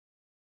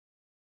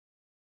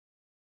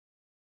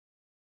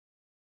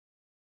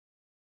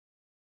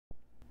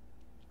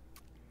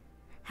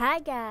Hi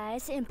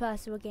guys,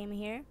 Impossible Gamer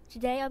here.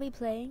 Today I'll be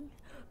playing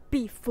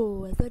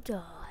Before the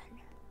Dawn.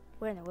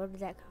 Where in the world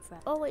did that come from?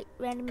 Oh wait,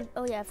 random.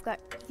 Oh yeah, I forgot.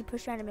 You can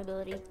push random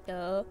ability.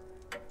 Duh.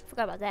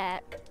 Forgot about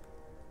that.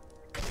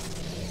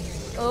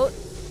 Oh.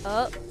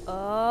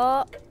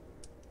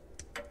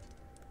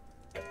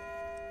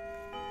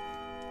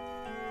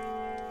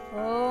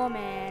 Oh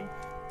man.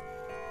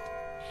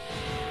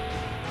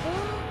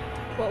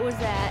 What was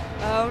that?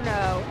 Oh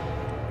no.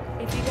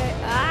 If you guys.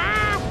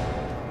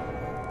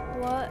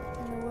 What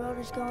in the world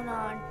is going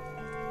on?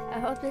 I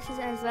hope this isn't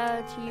as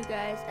loud to you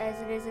guys as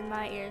it is in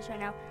my ears right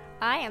now.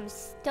 I am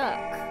stuck.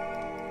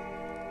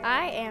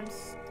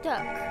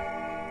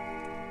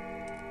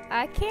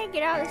 I can't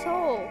get out of this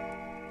hole.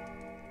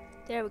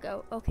 There we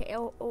go. Okay.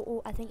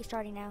 Oh, I think it's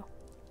starting now.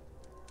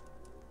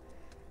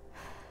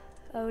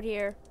 Oh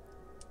dear.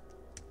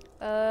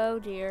 Oh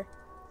dear.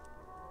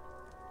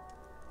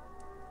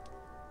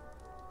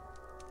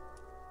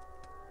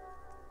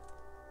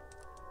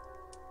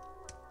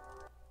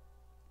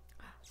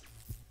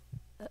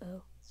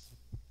 Uh-oh.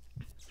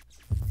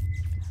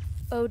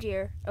 Oh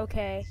dear.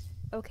 Okay.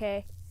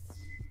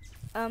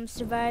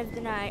 Survive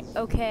the night.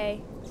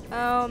 Okay.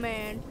 Oh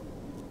man.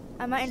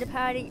 I might end up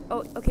hiding.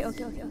 Oh, okay. What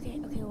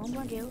I'm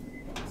gonna do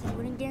is I'm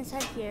gonna get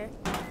inside here.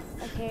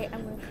 Okay,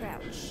 I'm gonna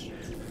crouch.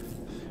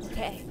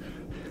 Okay.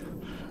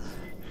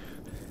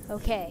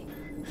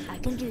 I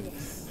can do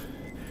this.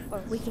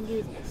 Or we can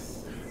do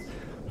this.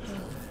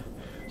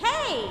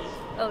 Hey!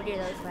 Oh dear,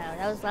 that was loud.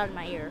 That was loud in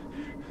my ear.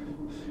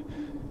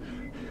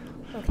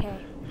 Okay.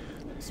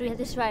 So we have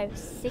to survive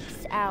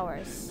 6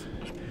 hours.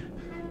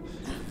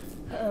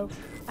 Uh-oh.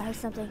 I heard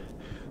something.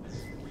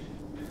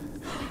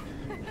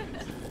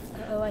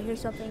 Uh-oh, I hear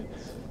something.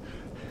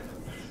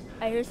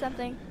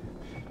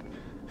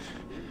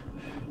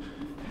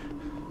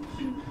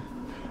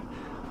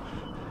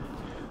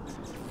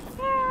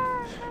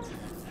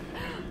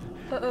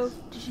 Uh-oh.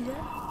 Did you see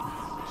that?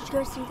 Did you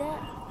guys see that?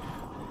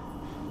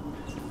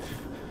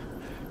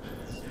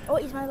 Oh,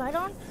 is my light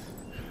on?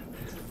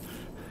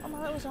 Oh, my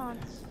light was on.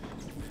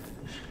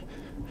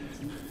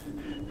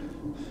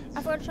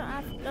 I forgot to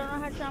I don't know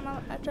how to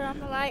turn off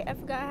my light. I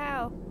forgot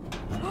how.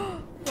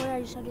 What did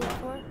I just do that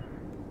for?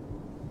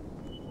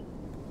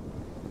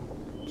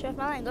 Turn off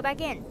my light and go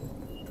back in.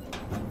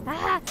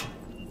 Ah!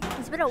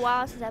 It's been a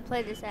while since I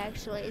played this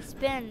actually. It's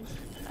been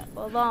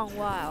a long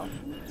while.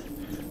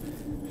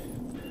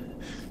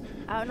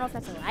 I don't know if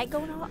that's a light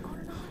going on or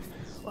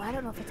off. Well, I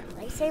don't know if it's a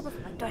lightsaber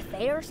from like Darth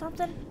Vader or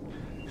something.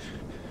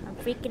 I'm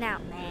freaking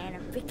out, man.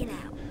 I'm freaking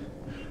out.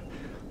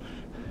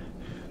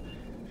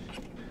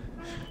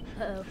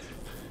 Uh-oh.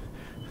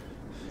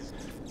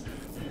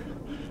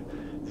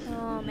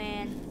 Oh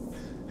man.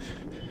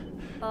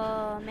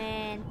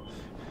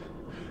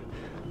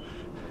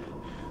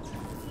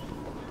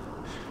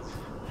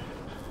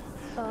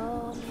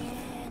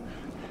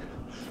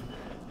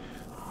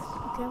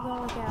 Okay, I'm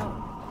gonna look out.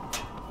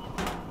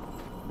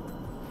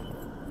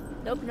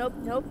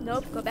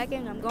 Nope. Go back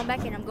in. I'm going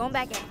back in. I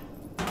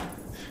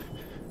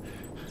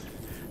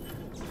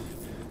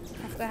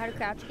forgot how to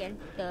crouch again.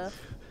 Duh.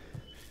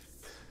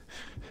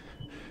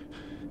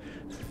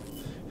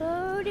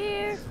 Oh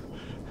dear.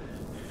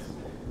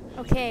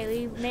 Okay,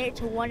 we've made it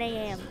to 1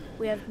 a.m.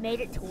 We have made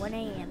it to 1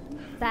 a.m.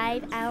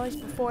 5 hours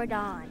before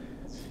dawn.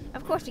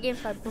 Of course, the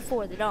game's called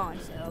Before the Dawn,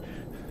 so.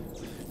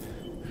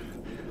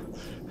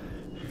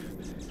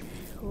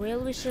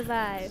 Will we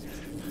survive?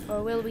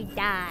 Or will we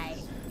die?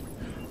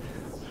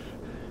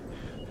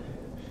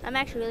 I'm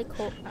actually really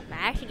cold. I'm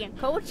actually getting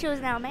cold chills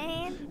now,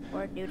 man.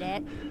 Or do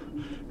that.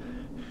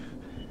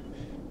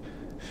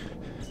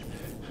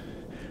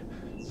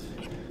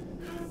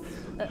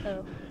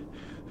 Uh-oh.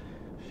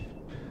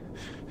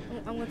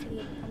 I'm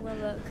gonna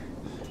look.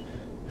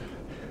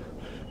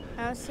 I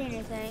don't see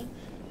anything.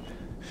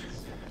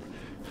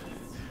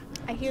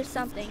 I hear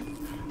something.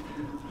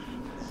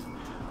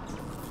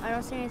 I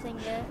don't see anything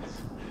yet.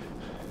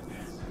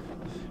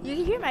 You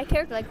can hear my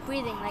character like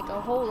breathing like a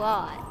whole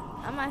lot.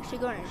 I'm actually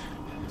going to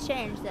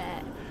change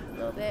that a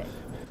little bit.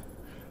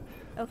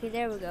 Okay,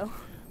 there we go.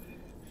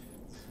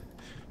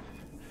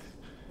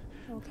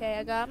 Okay,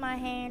 I got my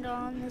hand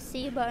on the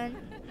C button.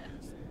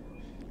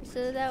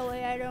 So that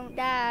way I don't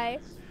die.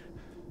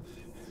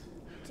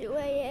 2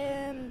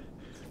 a.m.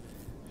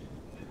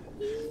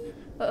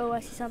 Uh-oh, I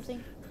see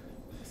something.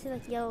 I see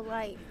like yellow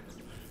light.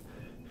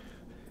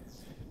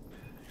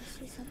 I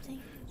see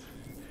something.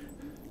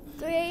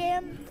 3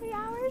 a.m. 3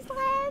 hours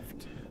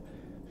left.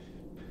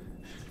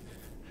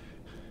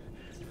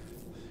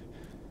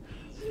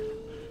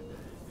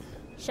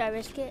 Should I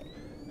risk it?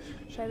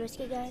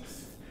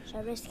 Guys? Should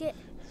I risk it?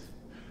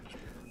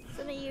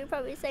 Some of you are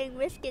probably saying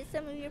risk it.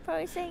 Some of you are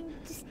probably saying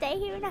just stay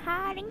here and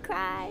hide and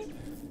cry.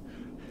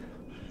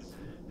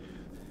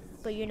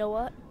 But you know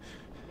what?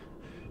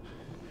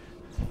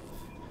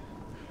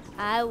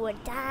 I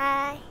would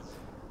die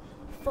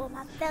for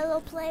my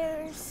fellow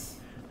players.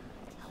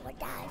 I would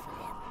die for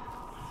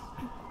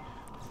them.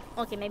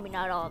 Okay, maybe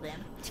not all of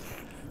them.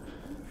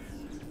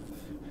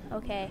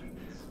 Okay.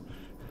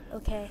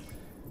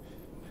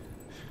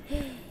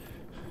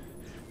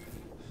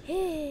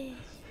 I'm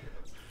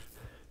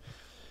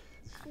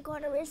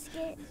going to risk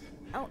it.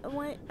 I'm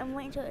waiting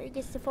until it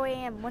gets to 4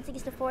 a.m. Once it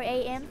gets to 4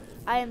 a.m.,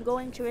 I am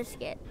going to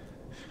risk it.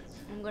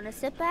 I'm going to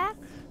sit back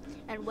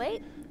and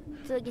wait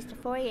until it gets to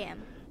 4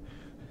 a.m.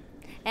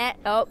 And,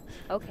 oh,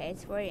 okay,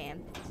 it's 4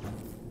 a.m.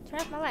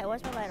 Turn off my light.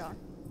 Why's my light on?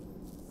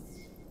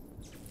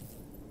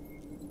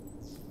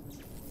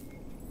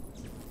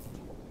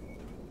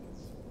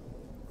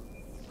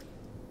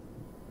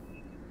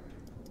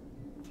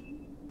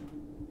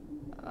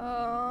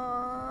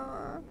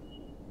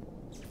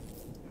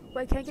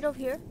 Wait, can I get over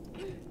here?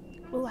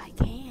 Ooh, I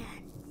can.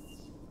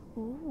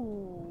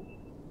 Ooh,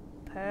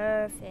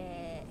 perfect.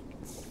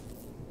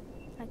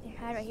 I can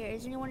hide right here.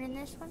 Is anyone in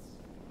this one?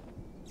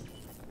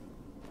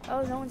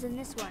 Oh, no one's in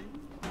this one.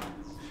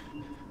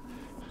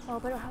 Oh,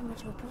 but I don't have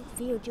much of a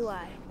view, do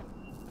I?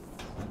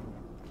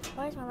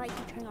 Why does my light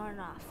keep turning on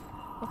and off?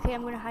 Okay,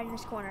 I'm going to hide in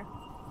this corner.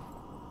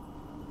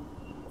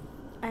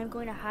 I'm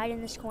going to hide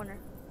in this corner.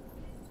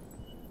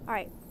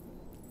 Alright.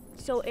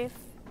 So if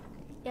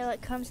it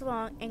like comes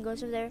along and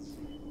goes over there,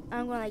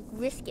 I'm going to like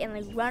risk it and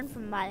like run for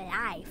my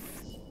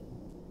life.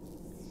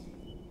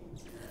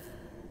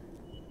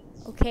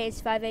 Okay,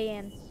 it's 5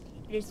 a.m.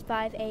 It is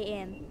 5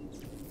 a.m.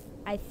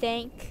 I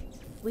think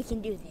we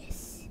can do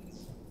this.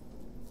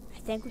 I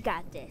think we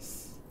got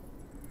this.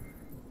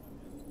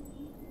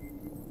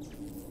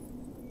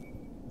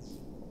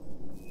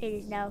 It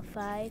is now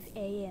 5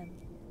 a.m.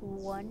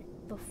 1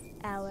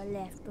 hour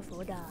left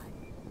before dawn.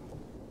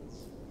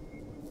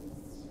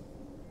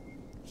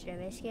 Should I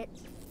risk it?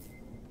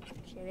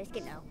 Should I risk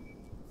it? No.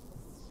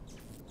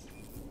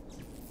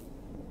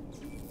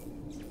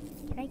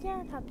 Can I get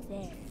on top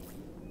there?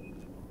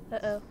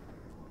 Uh-oh.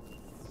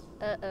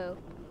 Uh-oh.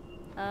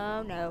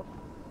 Oh no.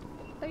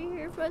 I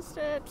hear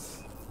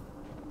footsteps.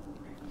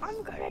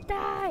 I'm gonna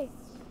die.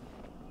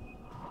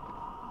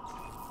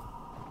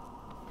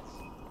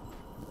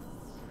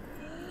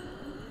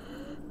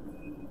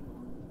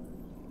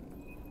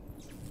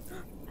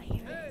 I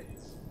hear it.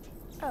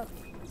 Oh.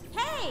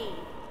 Hey!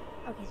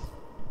 Okay.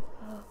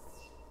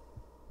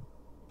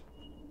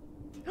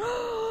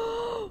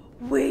 Oh.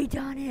 We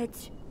done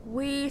it.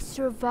 We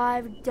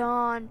survived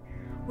dawn.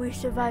 We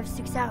survived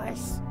 6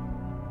 hours.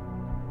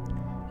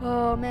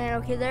 Oh man,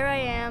 okay, there I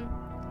am.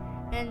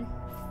 And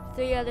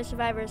 3 other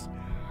survivors.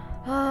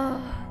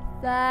 Oh,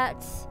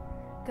 that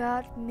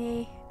got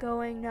me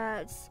going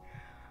nuts.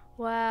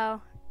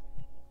 Wow.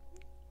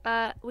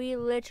 We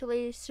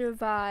literally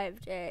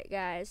survived it,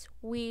 guys.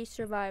 We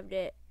survived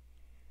it.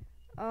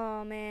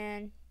 Oh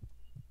man.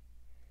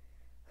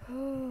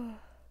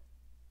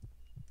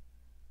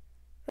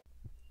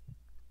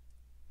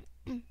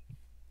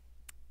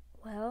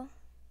 Well,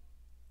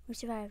 we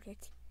survived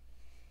it.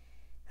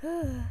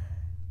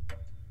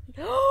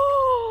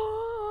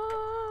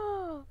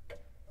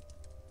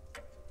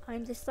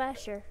 I'm the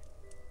slasher.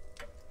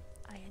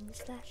 I am the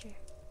slasher.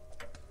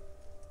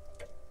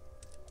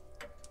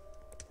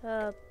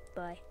 Oh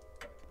boy.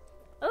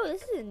 Oh,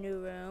 this is a new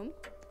room.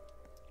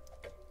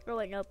 Oh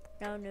wait, nope,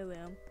 no new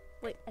room.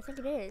 Wait, I think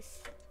it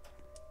is.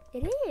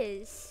 It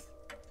is.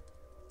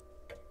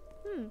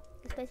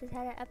 This place has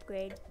had an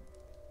upgrade.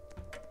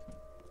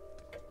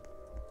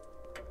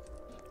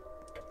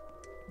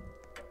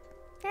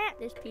 Ah,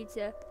 there's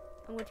pizza.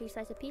 I'm gonna take a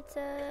slice of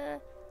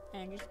pizza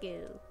and just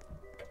go.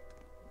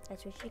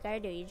 That's what you gotta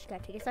do. You just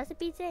gotta take a slice of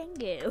pizza and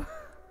go.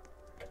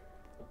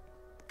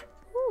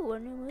 Ooh, a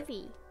new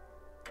movie.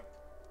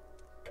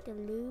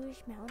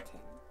 Deluge Mountain.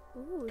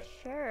 Ooh,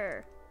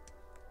 sure.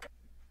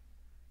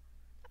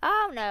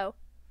 Oh no.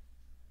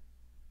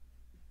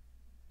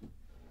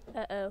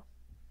 Uh-oh.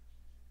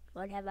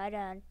 What have I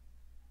done?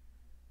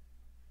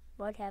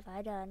 What have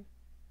I done?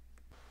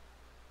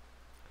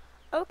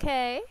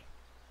 Okay.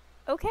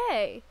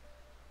 Okay.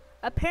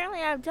 Apparently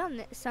I've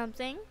done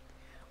something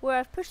where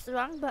I've pushed the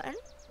wrong button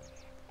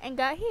and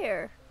got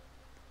here.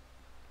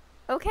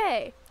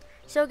 Okay.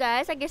 So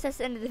guys, I guess that's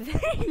the end of the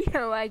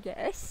video, I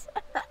guess.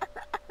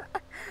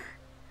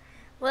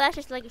 Well, that's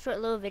just like a short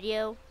little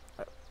video.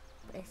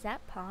 Is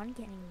that pond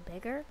getting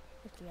bigger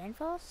with the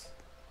rainfalls?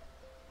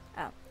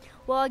 Oh.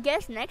 Well, I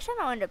guess next time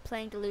I'll end up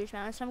playing Deluge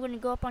Mountain, so I'm going to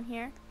go up on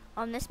here,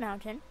 on this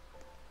mountain,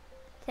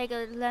 take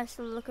a last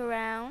look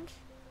around,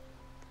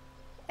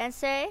 and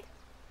say,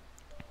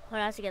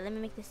 hold on a second, let me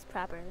make this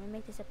proper. Let me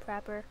make this a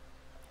proper,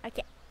 I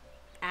can't,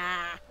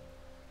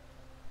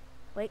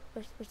 wait,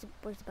 where's the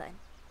button?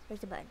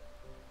 Where's the button?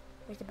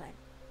 Where's the button?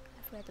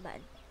 I forgot the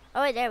button.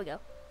 Oh wait, there we go.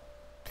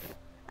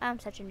 I'm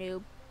such a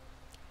noob.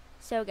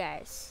 So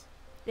guys,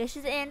 this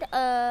is the end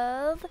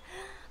of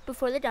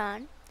Before the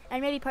Dawn,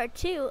 and maybe part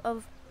 2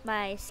 of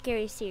my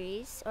scary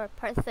series, or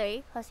part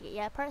 3,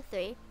 yeah, part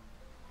 3,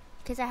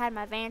 because I had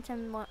my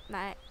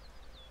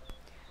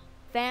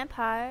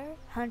Vampire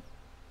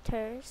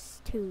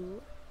Hunters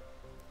 2,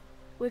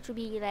 which will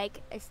be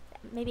like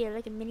maybe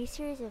like a mini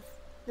series of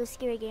the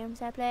scary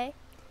games I play.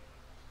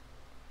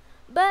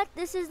 But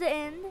this is the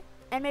end,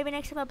 and maybe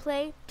next time I'll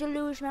play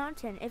Deluge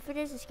Mountain, if it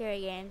is a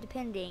scary game,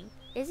 depending.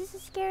 Is this a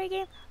scary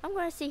game? I'm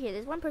gonna see here.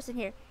 There's one person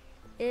here.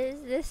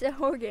 Is this a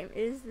horror game?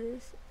 Is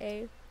this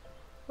a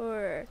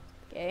horror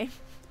game.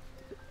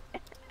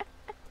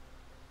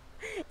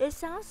 It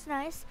sounds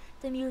nice.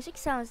 The music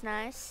sounds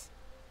nice.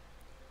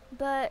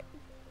 But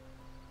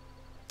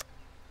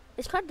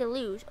it's called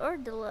Deluge or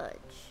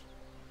Deluge.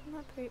 I'm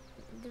not pretty.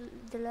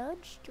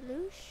 Deluge?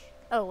 Deluge?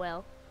 Oh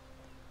well.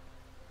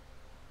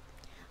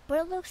 But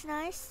it looks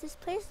nice. This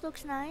place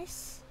looks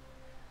nice.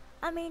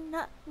 I mean,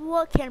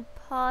 what can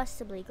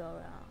possibly go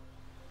wrong?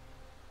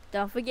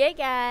 Don't forget,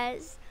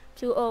 guys,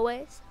 to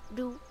always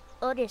do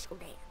a disco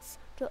dance.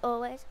 To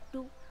always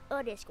do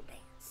a disco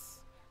dance.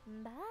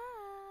 Bye.